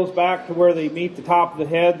gills back to where they meet the top of the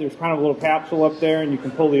head, there's kind of a little capsule up there, and you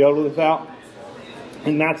can pull the otolith out.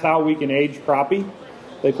 And that's how we can age crappie.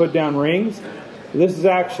 They put down rings. This is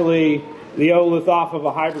actually the otolith off of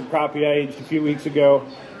a hybrid crappie I aged a few weeks ago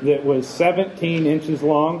that was 17 inches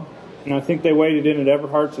long. And I think they weighed it in at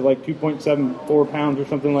Everhart's at like 2.74 pounds or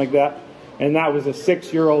something like that. And that was a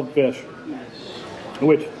 6-year-old fish,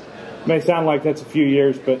 which may sound like that's a few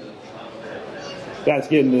years, but that's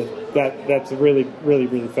getting to that's a really, really,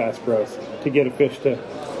 really fast growth. To get a fish to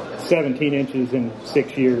 17 inches in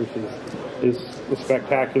 6 years is a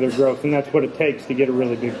spectacular growth, and that's what it takes to get a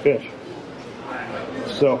really big fish.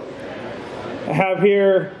 So I have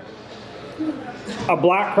here a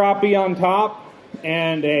black crappie on top,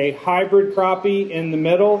 and a hybrid crappie in the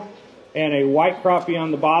middle, and a white crappie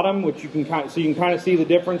on the bottom, which you can kind of see the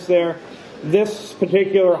difference there. This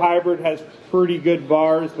particular hybrid has pretty good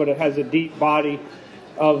bars, but it has a deep body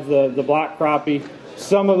of the black crappie.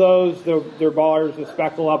 Some of those, their bars will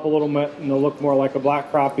speckle up a little bit, and they'll look more like a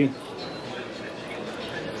black crappie.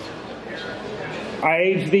 I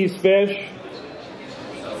aged these fish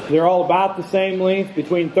They're all about the same length,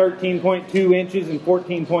 between 13.2 inches and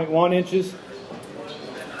 14.1 inches.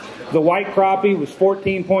 The white crappie was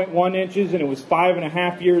 14.1 inches and it was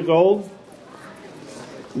 5.5 years old.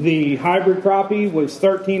 The hybrid crappie was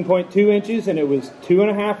 13.2 inches and it was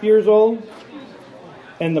 2.5 years old.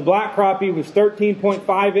 And the black crappie was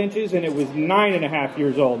 13.5 inches and it was 9.5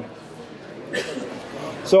 years old.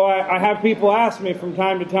 So I have people ask me from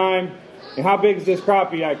time to time, how big is this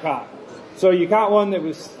crappie I caught? So you caught one that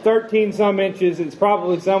was 13 some inches. It's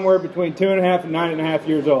probably somewhere between 2.5 and 9.5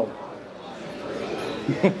 years old.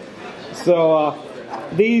 So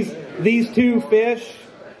these two fish,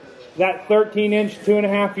 that 13-inch,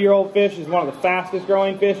 2.5-year-old fish is one of the fastest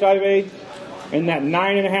growing fish I've aged. And that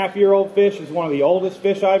 9.5-year-old fish is one of the oldest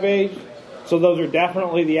fish I've aged. So those are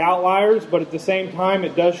definitely the outliers, but at the same time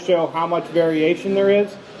it does show how much variation there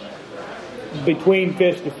is between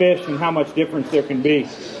fish to fish and how much difference there can be.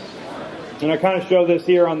 And I kind of show this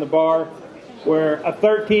here on the bar, where a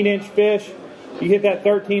 13-inch fish, you hit that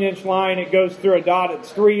 13-inch line, it goes through a dot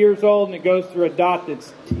that's 3 years old, and it goes through a dot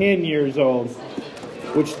that's 10 years old,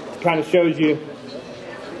 which kind of shows you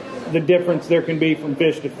the difference there can be from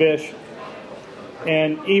fish to fish.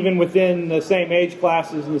 And even within the same age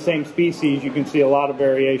classes and the same species, you can see a lot of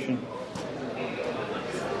variation.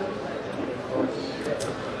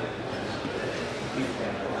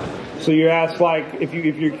 So you're asked, like, if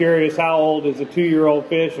you're curious, how old is a 2-year-old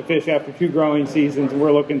fish, a fish after 2 growing seasons? And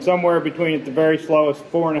we're looking somewhere between, at the very slowest,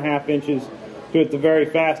 4.5 inches to at the very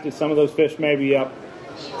fastest. Some of those fish may be up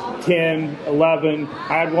 10, 11.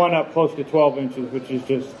 I had one up close to 12 inches, which is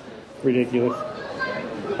just ridiculous.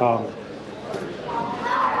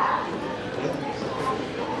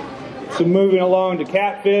 So moving along to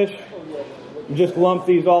catfish, just lump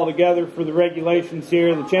these all together for the regulations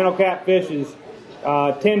here. The channel catfish is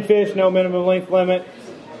 10 fish, no minimum length limit.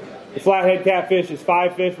 The flathead catfish is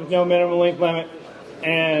 5 fish with no minimum length limit.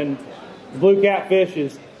 And blue catfish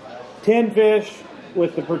is 10 fish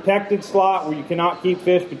with the protected slot where you cannot keep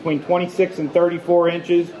fish between 26 and 34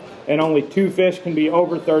 inches. And only 2 fish can be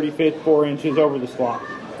over 34 inches over the slot.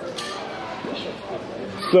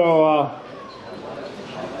 So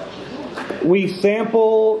we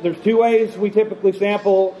sample, there's 2 ways we typically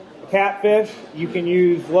sample catfish. You can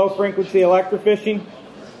use low frequency electrofishing.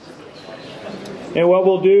 And what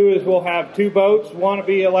we'll do is we'll have 2 boats. One will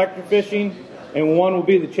be electrofishing and one will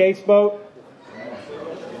be the chase boat.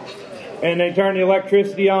 And they turn the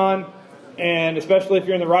electricity on, and especially if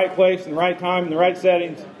you're in the right place, in the right time, in the right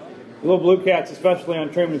settings, the little blue cats, especially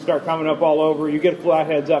on Truman, start coming up all over. You get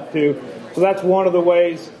flatheads up too. So that's one of the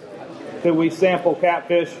ways that we sample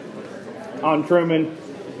catfish on Truman,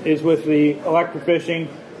 is with the electrofishing.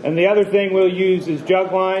 And the other thing we'll use is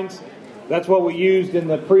jug lines. That's what we used in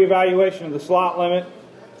the pre-evaluation of the slot limit.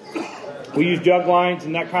 We use jug lines,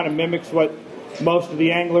 and that kind of mimics what most of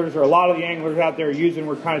the anglers, or a lot of the anglers out there, are using.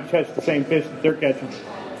 We're trying to catch the same fish that they're catching.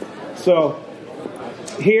 So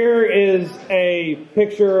here is a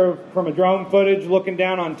picture from a drone footage looking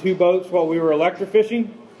down on 2 boats while we were electrofishing.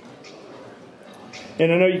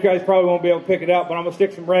 And I know you guys probably won't be able to pick it up, but I'm going to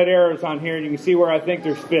stick some red arrows on here and you can see where I think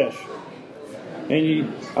there's fish.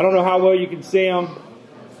 And I don't know how well you can see them,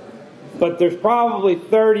 but there's probably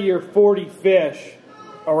 30 or 40 fish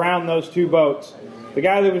around those 2 boats. The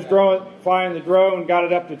guy that was flying the drone got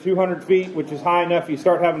it up to 200 feet, which is high enough you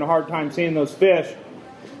start having a hard time seeing those fish.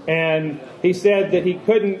 And he said that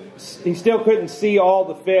he still couldn't see all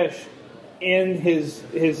the fish in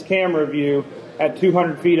his camera view at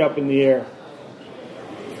 200 feet up in the air.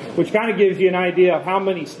 Which kind of gives you an idea of how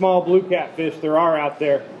many small blue catfish there are out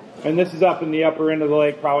there. And this is up in the upper end of the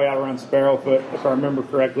lake, probably out around Sparrowfoot, if I remember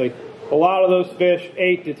correctly. A lot of those fish,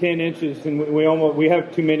 8 to 10 inches, and we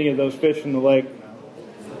have too many of those fish in the lake.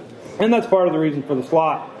 And that's part of the reason for the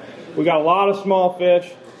slot. We got a lot of small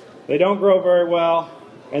fish. They don't grow very well.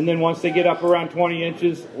 And then once they get up around 20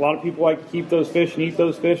 inches, a lot of people like to keep those fish and eat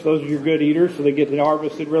those fish. Those are your good eaters, so they get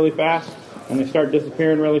harvested really fast, and they start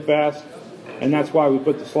disappearing really fast. And that's why we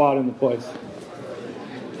put the slot into place.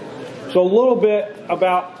 So a little bit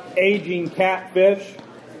about aging catfish.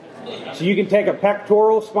 So you can take a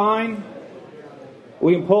pectoral spine.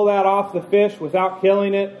 We can pull that off the fish without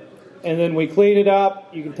killing it. And then we clean it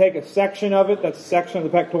up. You can take a section of it. That's a section of the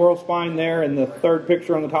pectoral spine there in the 3rd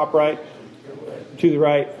picture on the top right, to the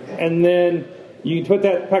right. And then you can put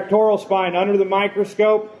that pectoral spine under the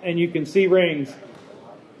microscope and you can see rings.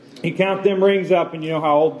 You count them rings up and you know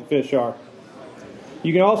how old the fish are.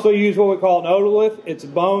 You can also use what we call an otolith. It's a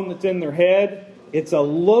bone that's in their head. It's a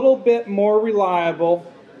little bit more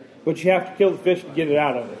reliable, but you have to kill the fish to get it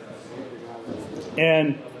out of it.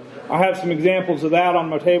 And I have some examples of that on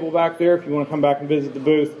my table back there if you want to come back and visit the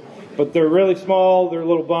booth. But they're really small. They're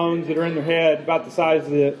little bones that are in their head, about the size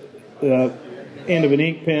of the end of an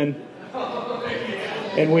ink pen.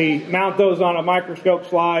 And we mount those on a microscope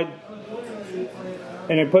slide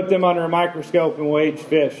and then put them under a microscope and we'll age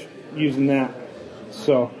fish using that.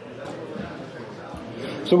 So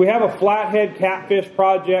we have a flathead catfish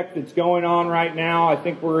project that's going on right now. I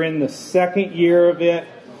think we're in the second year of it.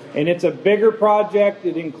 And it's a bigger project.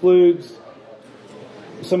 It includes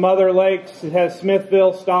some other lakes. It has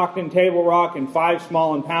Smithville, Stockton, Table Rock, and 5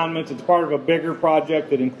 small impoundments. It's part of a bigger project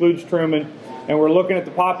that includes Truman. And we're looking at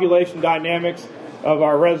the population dynamics of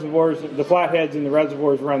our reservoirs, the flatheads in the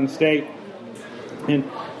reservoirs around the state. And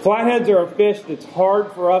flatheads are a fish that's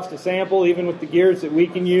hard for us to sample, even with the gears that we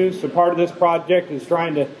can use. So part of this project is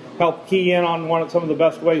trying to help key in on some of the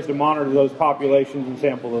best ways to monitor those populations and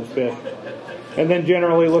sample those fish. And then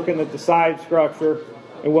generally looking at the side structure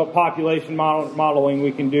and what population modeling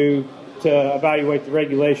we can do to evaluate the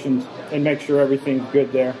regulations and make sure everything's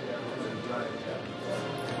good there.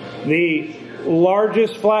 The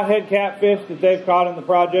largest flathead catfish that they've caught in the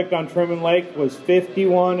project on Truman Lake was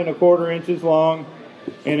 51¼ inches long,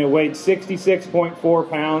 and it weighed 66.4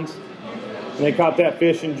 pounds. And they caught that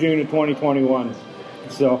fish in June of 2021.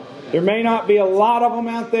 So there may not be a lot of them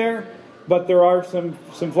out there, but there are some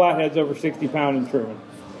flatheads over 60 pounds in Truman.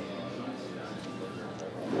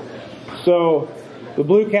 So the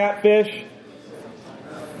blue catfish,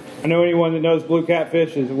 I know anyone that knows blue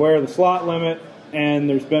catfish is aware of the slot limit, and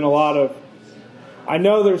there's been a lot of, I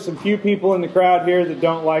know there's some few people in the crowd here that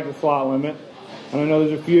don't like the slot limit, and I know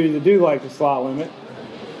there's a few that do like the slot limit.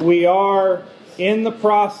 We are in the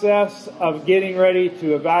process of getting ready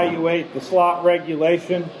to evaluate the slot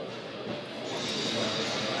regulation.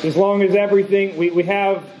 As long as everything, we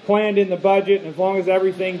have planned in the budget, and as long as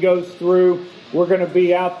everything goes through, we're going to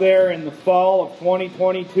be out there in the fall of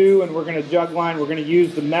 2022, and we're going to jug line. We're going to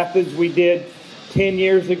use the methods we did 10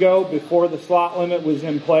 years ago before the slot limit was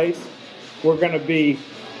in place. We're going to be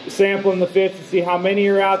sampling the fish to see how many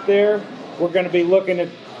are out there. We're going to be looking at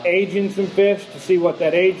aging some fish to see what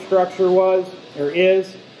that age structure was or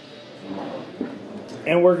is.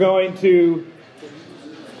 And we're going to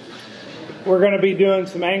be doing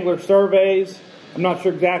some angler surveys. I'm not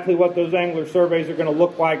sure exactly what those angler surveys are going to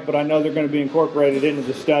look like, but I know they're going to be incorporated into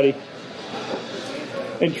the study.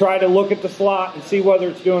 And try to look at the slot and see whether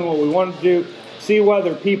it's doing what we want to do, see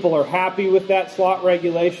whether people are happy with that slot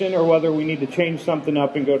regulation or whether we need to change something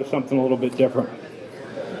up and go to something a little bit different.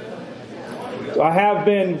 So I have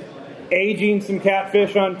been aging some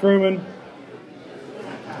catfish on Truman.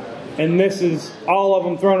 And this is all of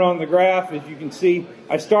them thrown on the graph. As you can see,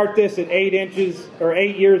 I start this at 8 inches or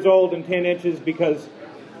 8 years old and 10 inches because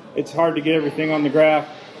it's hard to get everything on the graph.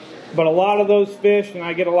 But a lot of those fish, and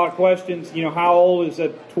I get a lot of questions, you know, how old is a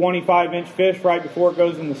 25-inch fish right before it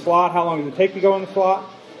goes in the slot? How long does it take to go in the slot?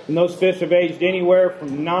 And those fish have aged anywhere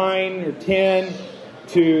from 9 or 10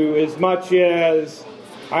 to as much as,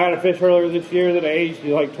 I had a fish earlier this year that aged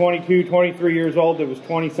like 22, 23 years old. That was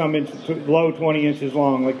 20-some inches, low 20 inches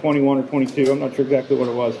long, like 21 or 22. I'm not sure exactly what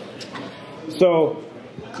it was. So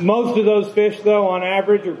most of those fish, though, on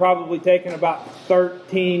average, are probably taking about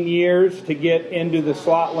 13 years to get into the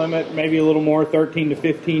slot limit, maybe a little more, 13 to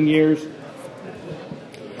 15 years.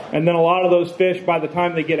 And then a lot of those fish, by the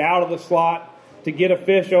time they get out of the slot, to get a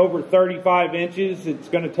fish over 35 inches, it's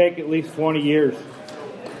going to take at least 20 years.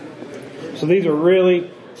 So these are really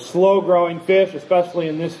slow-growing fish, especially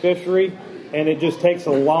in this fishery, and it just takes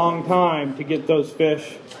a long time to get those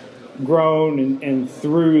fish grown and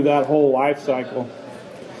through that whole life cycle.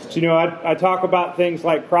 So, you know, I talk about things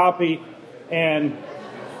like crappie, and,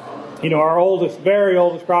 you know, our oldest, very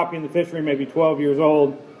oldest crappie in the fishery may be 12 years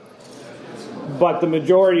old, but the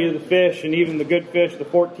majority of the fish, and even the good fish, the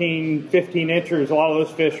 14, 15 inchers, a lot of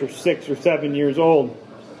those fish are 6 or 7 years old.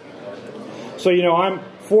 So, you know, I'm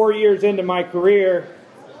 4 years into my career,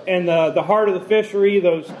 and the heart of the fishery,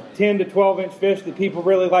 those 10 to 12 inch fish that people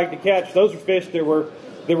really like to catch, those are fish that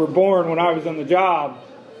were born when I was on the job.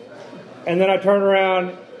 And then I turn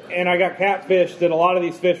around and I got catfish that a lot of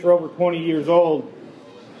these fish are over 20 years old.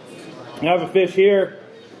 I have a fish here.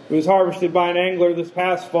 It was harvested by an angler this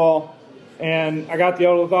past fall, and I got the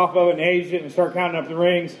otolith off of it and aged it and started counting up the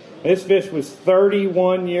rings. This fish was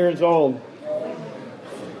 31 years old.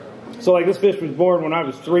 So like this fish was born when I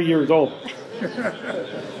was 3 years old.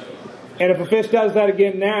 And if a fish does that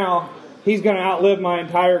again now, he's going to outlive my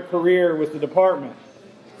entire career with the department.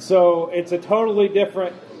 So it's a totally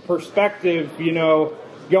different perspective, you know,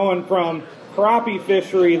 going from crappie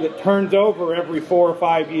fishery that turns over every 4 or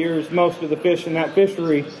 5 years, most of the fish in that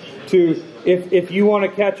fishery, to if you want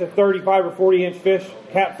to catch a 35 or 40 inch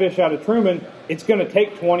catfish out of Truman, it's going to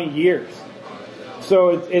take 20 years. So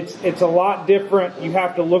it's a lot different. You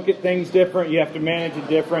have to look at things different. You have to manage it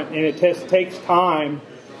different, and it just takes time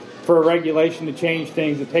for a regulation to change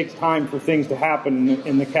things. It takes time for things to happen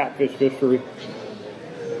in the catfish fishery.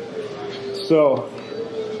 So,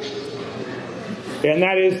 and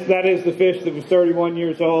that is the fish that was 31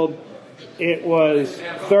 years old. It was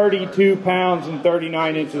 32 pounds and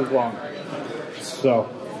 39 inches long. So,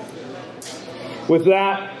 with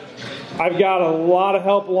that, I've got a lot of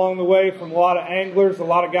help along the way from a lot of anglers, a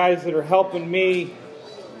lot of guys that are helping me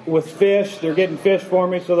with fish. They're getting fish for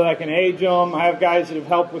me so that I can age them. I have guys that have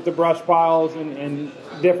helped with the brush piles and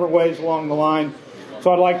different ways along the line.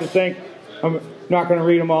 So I'd like to thank, I'm not going to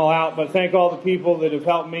read them all out, but thank all the people that have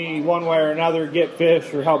helped me one way or another get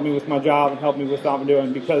fish or help me with my job and help me with what I'm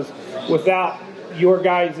doing, because without your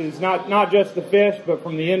guys is not just the fish, but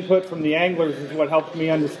from the input from the anglers is what helps me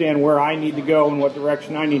understand where I need to go and what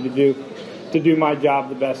direction I need to do my job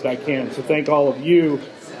the best I can. So thank all of you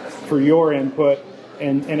for your input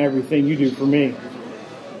and everything you do for me.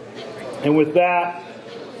 And with that,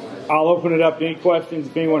 I'll open it up to any questions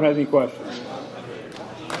if anyone has any questions.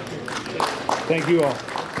 Thank you all.